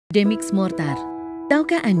Demix mortar.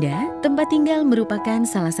 Tahukah Anda, tempat tinggal merupakan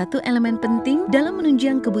salah satu elemen penting dalam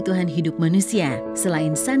menunjang kebutuhan hidup manusia.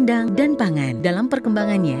 Selain sandang dan pangan, dalam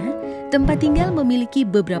perkembangannya, tempat tinggal memiliki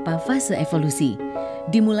beberapa fase evolusi.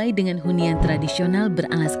 Dimulai dengan hunian tradisional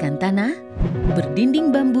beralaskan tanah,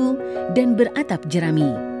 berdinding bambu, dan beratap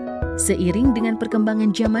jerami. Seiring dengan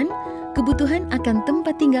perkembangan zaman, kebutuhan akan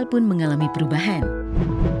tempat tinggal pun mengalami perubahan.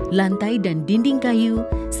 Lantai dan dinding kayu,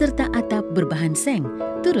 serta atap berbahan seng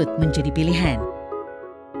turut menjadi pilihan.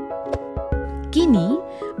 Kini,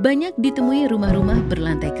 banyak ditemui rumah-rumah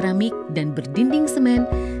berlantai keramik dan berdinding semen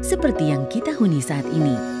seperti yang kita huni saat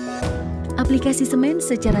ini. Aplikasi semen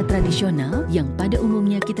secara tradisional yang pada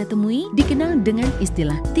umumnya kita temui dikenal dengan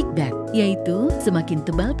istilah thick bed, yaitu semakin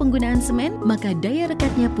tebal penggunaan semen, maka daya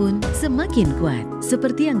rekatnya pun semakin kuat.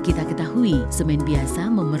 Seperti yang kita ketahui, semen biasa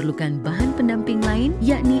memerlukan bahan pendamping lain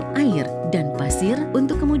yakni air dan pasir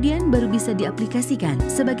untuk kemudian baru bisa diaplikasikan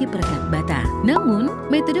sebagai perekat bata. Namun,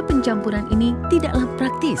 metode pencampuran ini tidaklah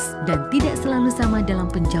praktis dan tidak selalu sama dalam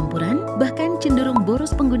pencampuran, bahkan cenderung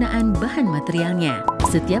boros penggunaan bahan materialnya.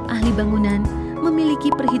 Setiap ahli bangunan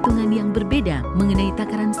memiliki perhitungan yang berbeda mengenai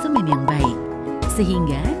takaran semen yang baik,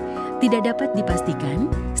 sehingga tidak dapat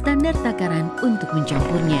dipastikan standar takaran untuk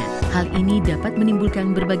mencampurnya. Hal ini dapat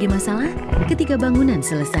menimbulkan berbagai masalah ketika bangunan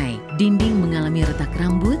selesai. Dinding mengalami retak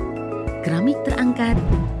rambut, keramik terangkat,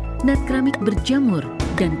 nat keramik berjamur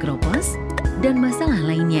dan keropos, dan masalah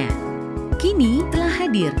lainnya. Kini telah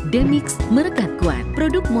hadir Demix Merekat Kuat,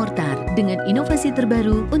 produk mortar dengan inovasi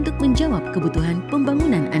terbaru untuk menjawab kebutuhan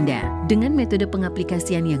pembangunan Anda. Dengan metode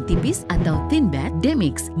pengaplikasian yang tipis atau thin bed,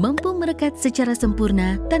 Demix mampu merekat secara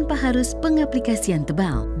sempurna tanpa harus pengaplikasian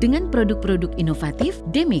tebal. Dengan produk-produk inovatif,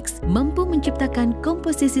 Demix mampu menciptakan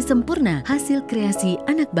komposisi sempurna hasil kreasi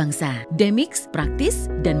anak bangsa. Demix praktis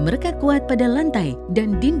dan merekat kuat pada lantai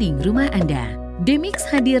dan dinding rumah Anda. Demix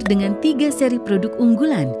hadir dengan 3 seri produk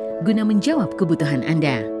unggulan guna menjawab kebutuhan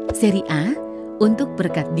Anda. Seri A untuk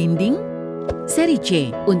perekat dinding, seri C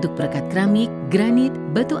untuk perekat keramik, granit,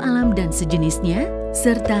 batu alam dan sejenisnya,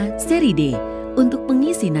 serta seri D untuk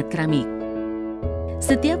pengisi nat keramik.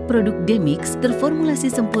 Setiap produk Demix terformulasi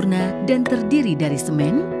sempurna dan terdiri dari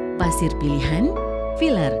semen, pasir pilihan,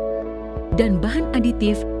 filler, dan bahan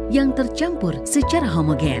aditif yang tercampur secara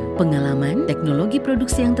homogen. Pengalaman, teknologi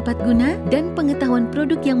produksi yang tepat guna, dan pengetahuan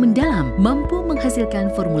produk yang mendalam mampu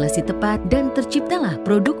menghasilkan formulasi tepat dan terciptalah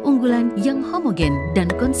produk unggulan yang homogen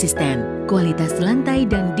dan konsisten. Kualitas lantai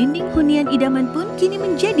dan dinding hunian idaman pun kini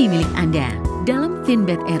menjadi milik Anda. Dalam thin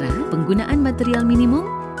bed era, penggunaan material minimum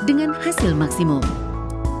dengan hasil maksimum.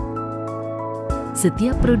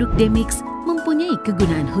 Setiap produk Demix mempunyai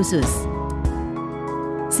kegunaan khusus.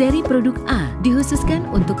 Seri produk A dikhususkan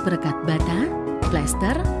untuk perekat bata,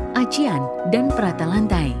 plester, acian, dan perata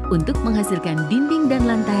lantai untuk menghasilkan dinding dan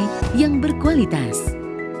lantai yang berkualitas.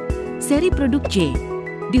 Seri produk C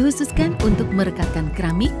dikhususkan untuk merekatkan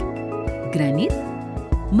keramik, granit,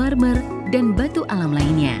 marmer, dan batu alam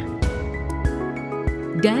lainnya.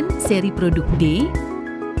 Dan seri produk D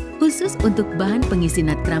khusus untuk bahan pengisi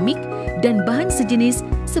nat keramik dan bahan sejenis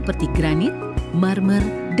seperti granit, marmer,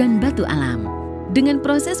 dan batu alam. Dengan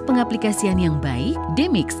proses pengaplikasian yang baik,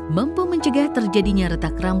 Demix mampu mencegah terjadinya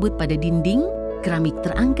retak rambut pada dinding, keramik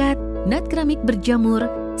terangkat, nat keramik berjamur,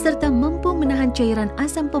 serta mampu menahan cairan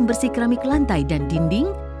asam pembersih keramik lantai dan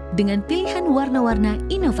dinding dengan pilihan warna-warna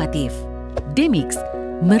inovatif. Demix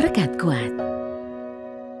Merekat Kuat.